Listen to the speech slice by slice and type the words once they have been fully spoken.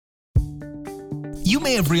You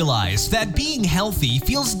may have realized that being healthy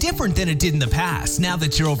feels different than it did in the past now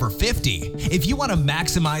that you're over 50. If you want to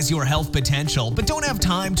maximize your health potential but don't have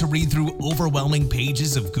time to read through overwhelming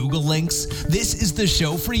pages of Google links, this is the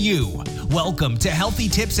show for you. Welcome to Healthy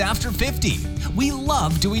Tips After 50. We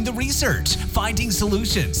love doing the research, finding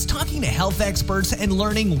solutions, talking to health experts, and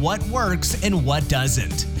learning what works and what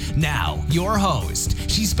doesn't. Now, your host.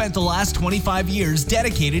 She spent the last 25 years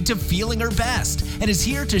dedicated to feeling her best and is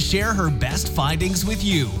here to share her best findings with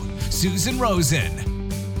you, Susan Rosen.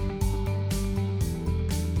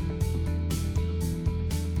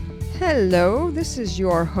 Hello, this is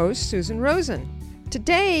your host, Susan Rosen.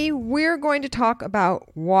 Today, we're going to talk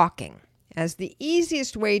about walking as the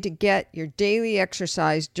easiest way to get your daily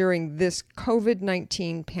exercise during this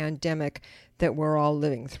COVID-19 pandemic that we're all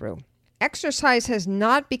living through. Exercise has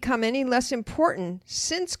not become any less important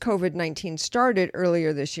since COVID-19 started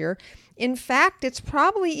earlier this year. In fact, it's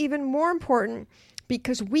probably even more important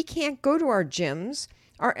because we can't go to our gyms,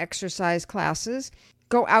 our exercise classes,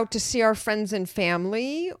 go out to see our friends and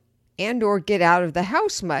family, and or get out of the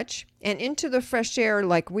house much and into the fresh air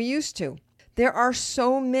like we used to. There are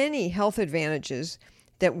so many health advantages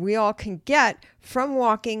that we all can get from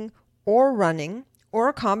walking or running or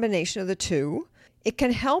a combination of the two. It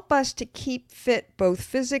can help us to keep fit both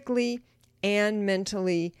physically and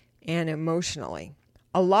mentally and emotionally.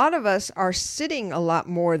 A lot of us are sitting a lot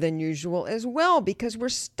more than usual as well because we're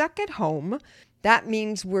stuck at home. That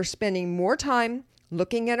means we're spending more time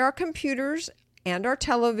looking at our computers and our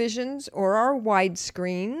televisions or our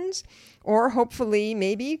widescreens, or hopefully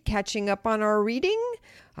maybe catching up on our reading.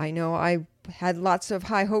 I know I had lots of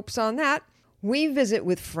high hopes on that. We visit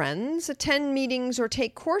with friends, attend meetings, or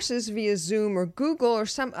take courses via Zoom or Google or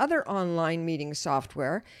some other online meeting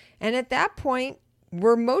software. And at that point,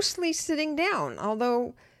 we're mostly sitting down,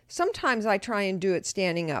 although sometimes I try and do it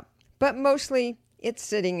standing up. But mostly, it's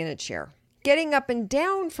sitting in a chair. Getting up and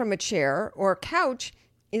down from a chair or a couch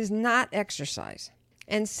is not exercise.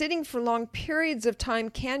 And sitting for long periods of time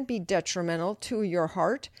can be detrimental to your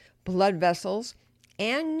heart, blood vessels,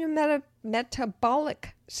 and your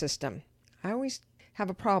metabolic system. I always have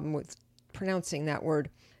a problem with pronouncing that word.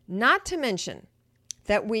 Not to mention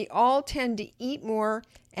that we all tend to eat more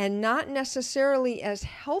and not necessarily as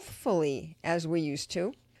healthfully as we used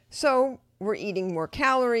to. So we're eating more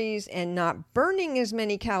calories and not burning as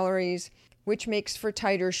many calories, which makes for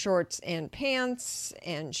tighter shorts and pants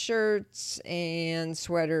and shirts and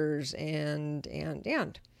sweaters and.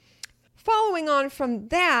 Following on from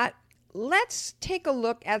that, let's take a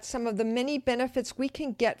look at some of the many benefits we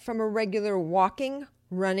can get from a regular walking,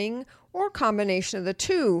 running, or combination of the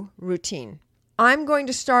two routine. I'm going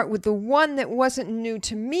to start with the one that wasn't new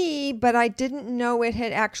to me, but I didn't know it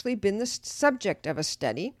had actually been the subject of a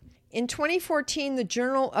study. In 2014, the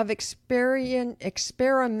Journal of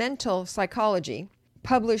Experimental Psychology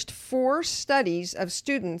published 4 studies of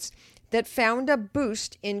students that found a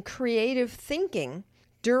boost in creative thinking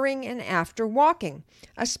during and after walking,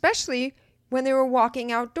 especially when they were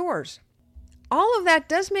walking outdoors. All of that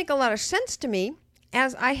does make a lot of sense to me,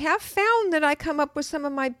 as I have found that I come up with some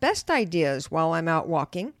of my best ideas while I'm out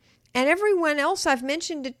walking, and everyone else I've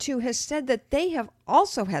mentioned it to has said that they have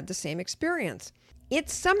also had the same experience. It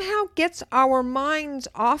somehow gets our minds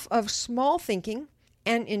off of small thinking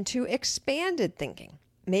and into expanded thinking.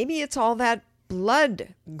 Maybe it's all that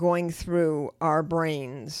blood going through our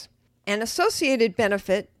brains. An associated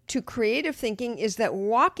benefit to creative thinking is that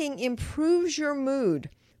walking improves your mood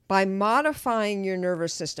by modifying your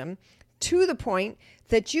nervous system to the point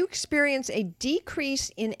that you experience a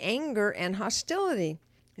decrease in anger and hostility.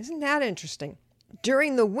 Isn't that interesting?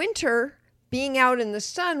 During the winter, being out in the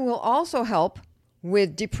sun will also help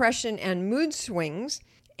with depression and mood swings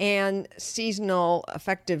and seasonal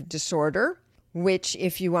affective disorder, which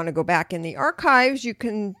if you want to go back in the archives, you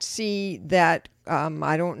can see that,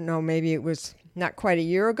 I don't know, maybe it was not quite a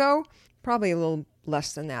year ago, probably a little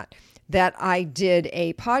less than that I did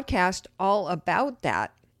a podcast all about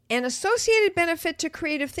that. An associated benefit to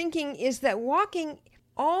creative thinking is that walking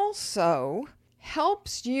also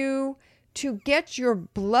helps you to get your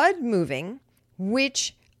blood moving,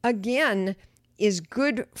 which again is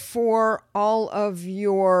good for all of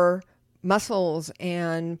your muscles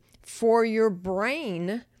and for your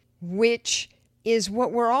brain, which is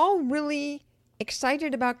what we're all really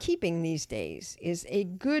excited about keeping these days, is a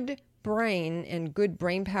good brain and good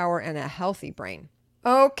brain power and a healthy brain.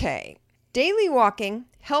 Okay, daily walking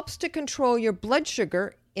helps to control your blood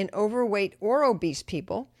sugar in overweight or obese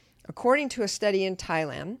people, according to a study in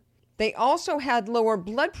Thailand. They also had lower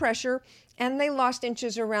blood pressure and they lost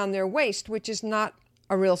inches around their waist, which is not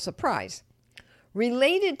a real surprise.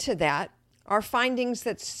 Related to that, are findings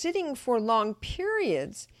that sitting for long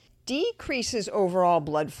periods decreases overall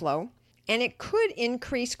blood flow, and it could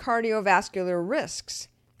increase cardiovascular risks.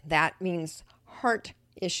 That means heart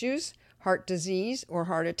issues, heart disease, or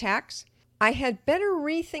heart attacks. I had better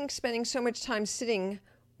rethink spending so much time sitting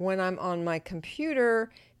when I'm on my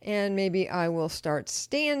computer, and maybe I will start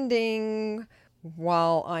standing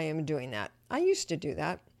while I am doing that. I used to do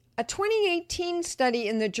that. A 2018 study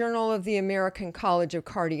in the Journal of the American College of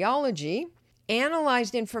Cardiology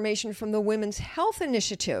analyzed information from the Women's Health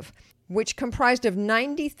Initiative, which comprised of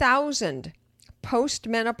 90,000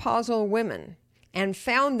 postmenopausal women, and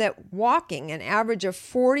found that walking an average of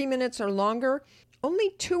 40 minutes or longer,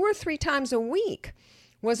 only 2 or 3 times a week,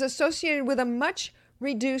 was associated with a much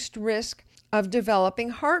reduced risk of developing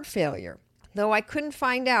heart failure, though I couldn't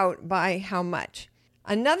find out by how much.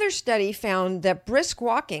 Another study found that brisk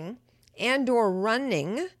walking and/or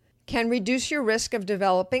running can reduce your risk of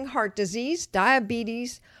developing heart disease,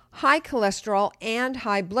 diabetes, high cholesterol, and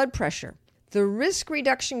high blood pressure. The risk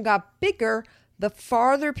reduction got bigger the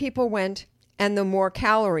farther people went and the more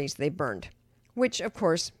calories they burned, which of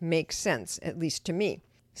course makes sense, at least to me.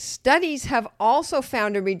 Studies have also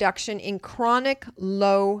found a reduction in chronic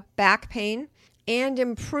low back pain and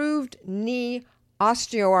improved knee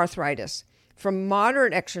osteoarthritis from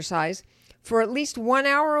moderate exercise for at least 1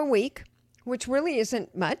 hour a week, which really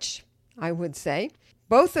isn't much, I would say.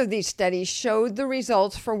 Both of these studies showed the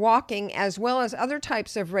results for walking as well as other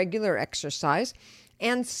types of regular exercise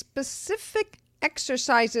and specific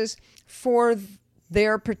exercises for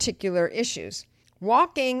their particular issues.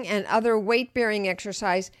 Walking and other weight-bearing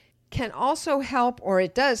exercise can also help, or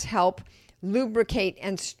it does help, lubricate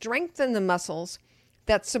and strengthen the muscles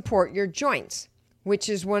that support your joints, which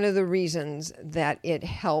is one of the reasons that it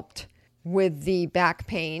helped with the back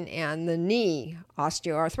pain and the knee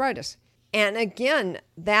osteoarthritis. And again,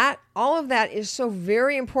 all of that is so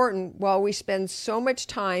very important while we spend so much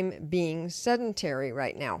time being sedentary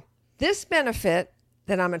right now. This benefit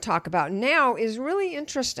that I'm going to talk about now is really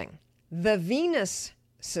interesting. The venous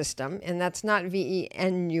system, and that's not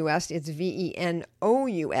V-E-N-U-S, it's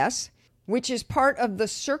V-E-N-O-U-S, which is part of the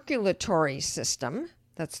circulatory system.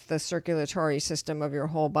 That's the circulatory system of your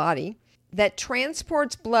whole body that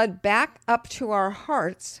transports blood back up to our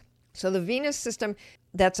hearts. So the venous system,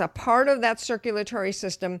 that's a part of that circulatory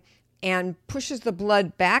system and pushes the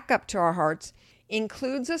blood back up to our hearts,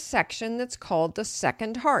 includes a section that's called the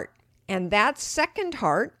second heart. And that second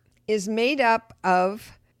heart is made up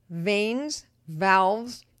of veins,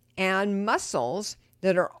 valves, and muscles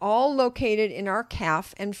that are all located in our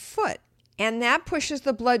calf and foot. And that pushes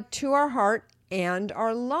the blood to our heart and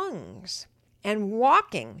our lungs. And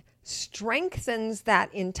walking strengthens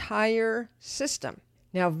that entire system.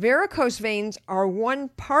 Now, varicose veins are one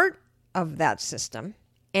part of that system.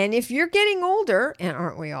 And if you're getting older, and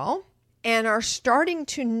aren't we all, and are starting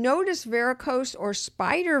to notice varicose or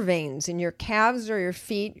spider veins in your calves or your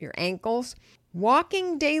feet, your ankles,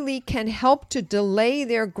 walking daily can help to delay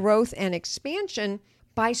their growth and expansion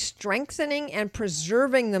by strengthening and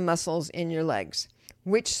preserving the muscles in your legs,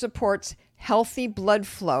 which supports healthy blood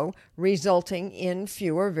flow, resulting in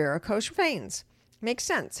fewer varicose veins. Makes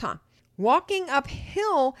sense, huh? Walking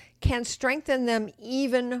uphill can strengthen them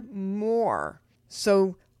even more.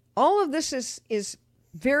 So all of this is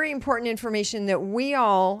very important information that we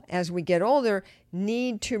all, as we get older,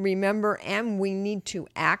 need to remember and we need to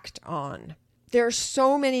act on. There are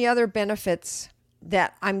so many other benefits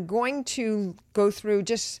that I'm going to go through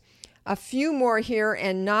just a few more here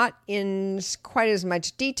and not in quite as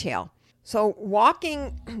much detail. So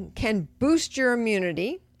walking can boost your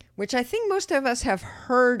immunity, which I think most of us have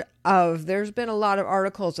heard of. There's been a lot of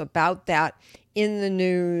articles about that in the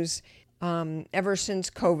news ever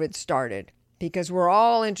since COVID started, because we're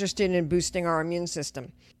all interested in boosting our immune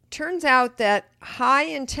system. Turns out that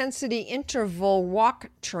high-intensity interval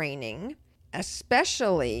walk training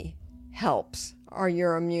especially helps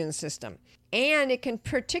your immune system. And it can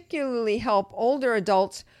particularly help older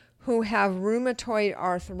adults who have rheumatoid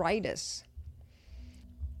arthritis.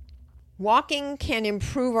 Walking can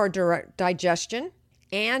improve our digestion,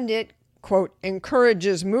 and it, quote,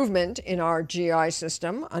 encourages movement in our GI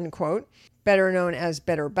system, unquote, better known as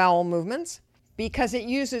better bowel movements, because it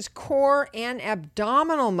uses core and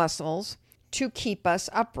abdominal muscles to keep us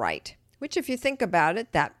upright, which if you think about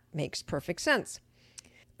it, that makes perfect sense.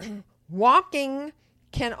 Walking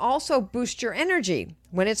can also boost your energy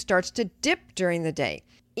when it starts to dip during the day.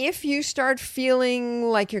 If you start feeling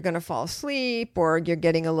like you're going to fall asleep or you're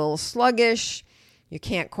getting a little sluggish, you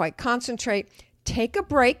can't quite concentrate, take a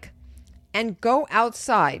break and go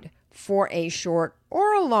outside for a short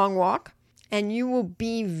or a long walk and you will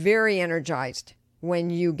be very energized when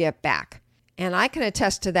you get back. And I can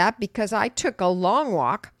attest to that because I took a long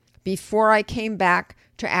walk before I came back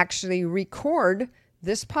to actually record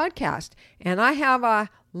this podcast. And I have a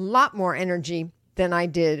lot more energy than I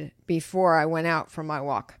did before I went out for my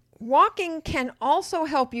walk. Walking can also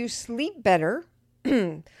help you sleep better,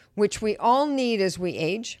 which we all need as we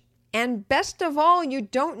age. And best of all, you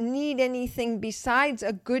don't need anything besides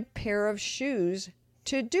a good pair of shoes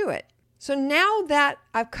to do it. So now that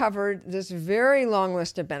I've covered this very long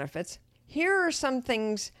list of benefits, here are some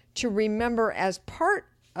things to remember as part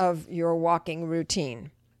of your walking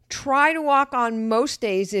routine. Try to walk on most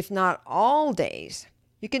days, if not all days.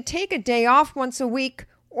 You can take a day off once a week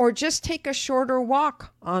or just take a shorter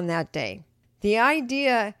walk on that day. The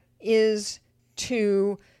idea is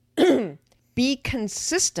to be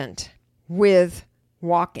consistent with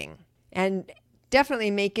walking and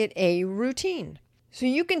definitely make it a routine. So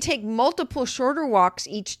you can take multiple shorter walks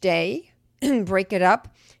each day and break it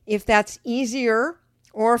up if that's easier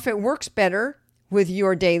or if it works better with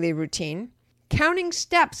your daily routine. Counting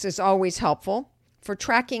steps is always helpful for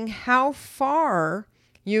tracking how far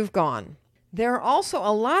you've gone. There are also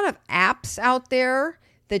a lot of apps out there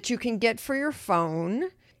that you can get for your phone,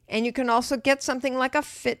 and you can also get something like a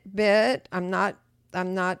Fitbit. I'm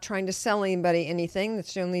not trying to sell anybody anything.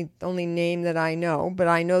 That's the only name that I know, but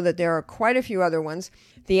I know that there are quite a few other ones.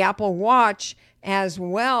 The Apple Watch as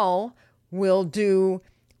well will do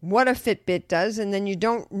what a Fitbit does, and then you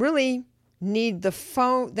don't really need the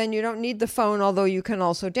phone. Then you don't need the phone, although you can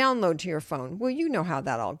also download to your phone. Well, you know how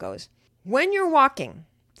that all goes. When you're walking,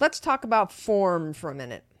 let's talk about form for a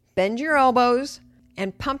minute. Bend your elbows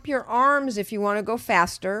and pump your arms if you want to go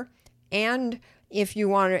faster, and if you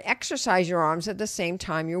want to exercise your arms at the same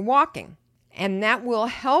time you're walking. And that will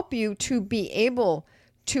help you to be able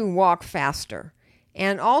to walk faster.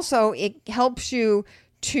 And also it helps you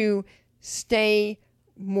to stay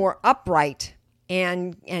more upright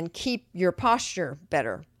and keep your posture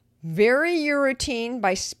better. Vary your routine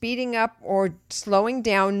by speeding up or slowing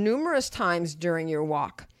down numerous times during your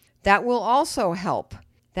walk. That will also help.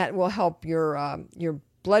 That will help your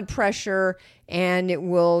blood pressure, and it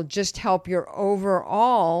will just help your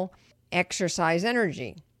overall exercise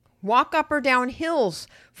energy. Walk up or down hills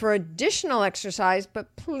for additional exercise,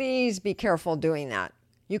 but please be careful doing that.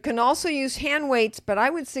 You can also use hand weights, but I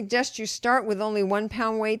would suggest you start with only 1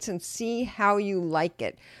 pound weights and see how you like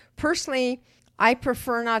it. Personally, I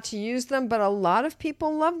prefer not to use them, but a lot of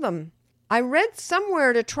people love them. I read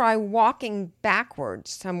somewhere to try walking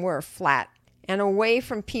backwards, somewhere flat and away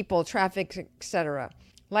from people, traffic, etc.,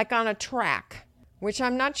 like on a track, which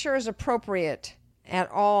I'm not sure is appropriate at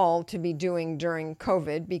all to be doing during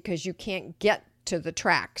COVID because you can't get to the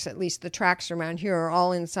tracks. At least the tracks around here are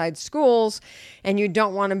all inside schools, and you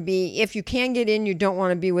don't want to be, if you can get in, you don't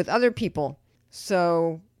want to be with other people.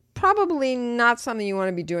 So probably not something you want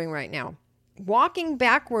to be doing right now. Walking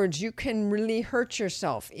backwards, you can really hurt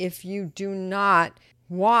yourself if you do not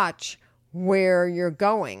watch where you're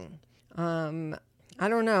going. I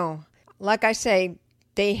don't know. Like I say,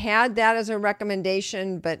 they had that as a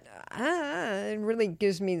recommendation, but it really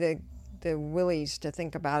gives me the willies to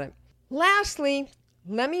think about it. Lastly,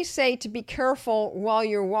 let me say to be careful while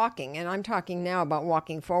you're walking, and I'm talking now about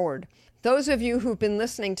walking forward. Those of you who've been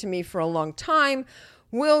listening to me for a long time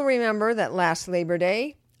will remember that last Labor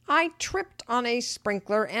Day, I tripped on a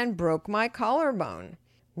sprinkler and broke my collarbone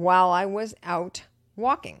while I was out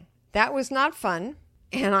walking. That was not fun,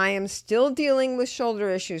 and I am still dealing with shoulder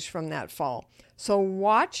issues from that fall. So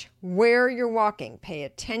watch where you're walking. Pay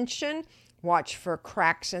attention. Watch for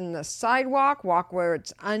cracks in the sidewalk. Walk where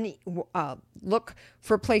it's look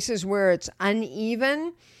for places where it's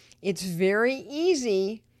uneven. It's very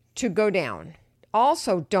easy to go down.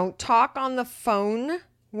 Also, don't talk on the phone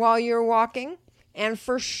while you're walking. And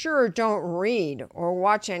for sure, don't read or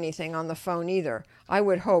watch anything on the phone either. I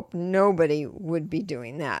would hope nobody would be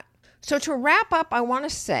doing that. So to wrap up, I want to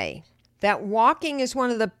say that walking is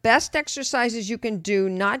one of the best exercises you can do,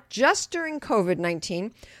 not just during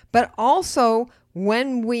COVID-19, but also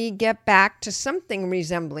when we get back to something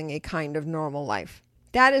resembling a kind of normal life.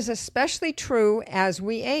 That is especially true as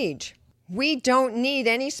we age. We don't need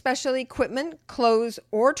any special equipment, clothes,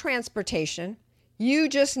 or transportation. You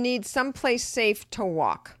just need someplace safe to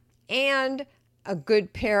walk and a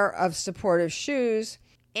good pair of supportive shoes,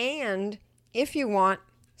 and if you want,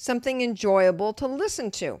 something enjoyable to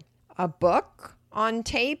listen to. A book on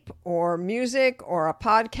tape or music or a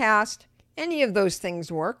podcast. Any of those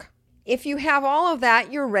things work. If you have all of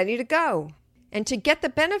that, you're ready to go. And to get the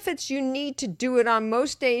benefits you need to do it on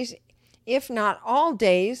most days, if not all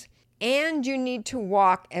days, and you need to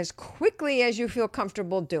walk as quickly as you feel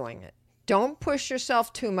comfortable doing it. Don't push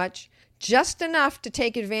yourself too much, just enough to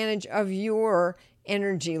take advantage of your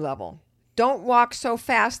energy level. Don't walk so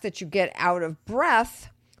fast that you get out of breath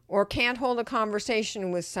or can't hold a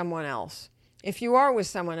conversation with someone else. If you are with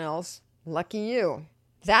someone else, lucky you.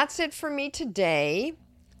 That's it for me today.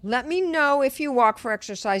 Let me know if you walk for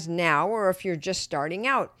exercise now or if you're just starting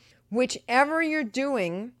out. Whichever you're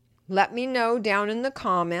doing, let me know down in the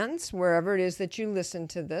comments, wherever it is that you listen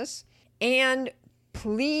to this. And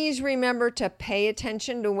please remember to pay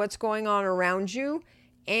attention to what's going on around you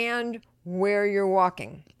and where you're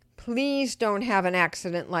walking. Please don't have an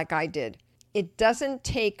accident like I did. It doesn't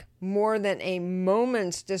take more than a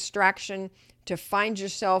moment's distraction to find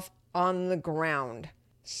yourself on the ground.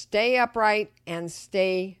 Stay upright and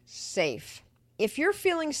stay safe. If you're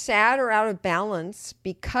feeling sad or out of balance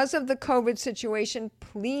because of the COVID situation,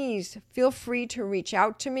 please feel free to reach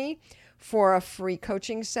out to me for a free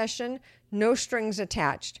coaching session, no strings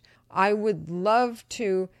attached. I would love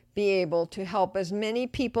to be able to help as many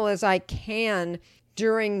people as I can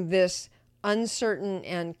during this uncertain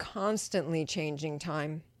and constantly changing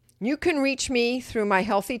time. You can reach me through my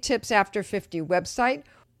Healthy Tips After 50 website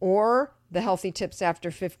or the Healthy Tips After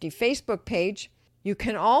 50 Facebook page. You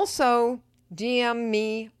can also DM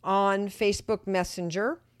me on Facebook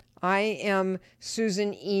Messenger. I am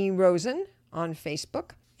Susan E. Rosen on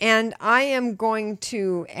Facebook. And I am going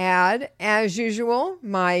to add, as usual,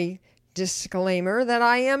 my disclaimer that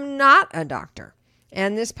I am not a doctor.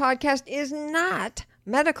 And this podcast is not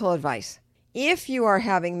medical advice. If you are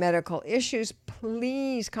having medical issues,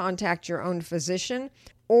 please contact your own physician.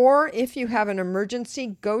 Or if you have an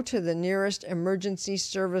emergency, go to the nearest emergency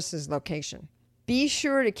services location. Be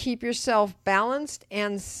sure to keep yourself balanced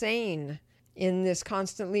and sane in this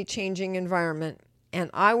constantly changing environment. And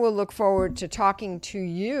I will look forward to talking to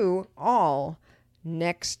you all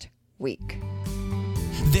next week.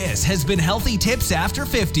 This has been Healthy Tips After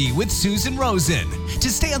 50 with Susan Rosen. To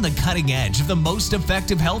stay on the cutting edge of the most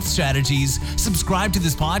effective health strategies, subscribe to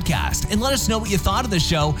this podcast and let us know what you thought of the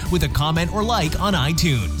show with a comment or like on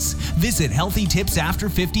iTunes. Visit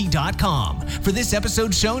healthytipsafter50.com for this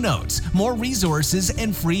episode's show notes, more resources,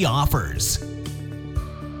 and free offers.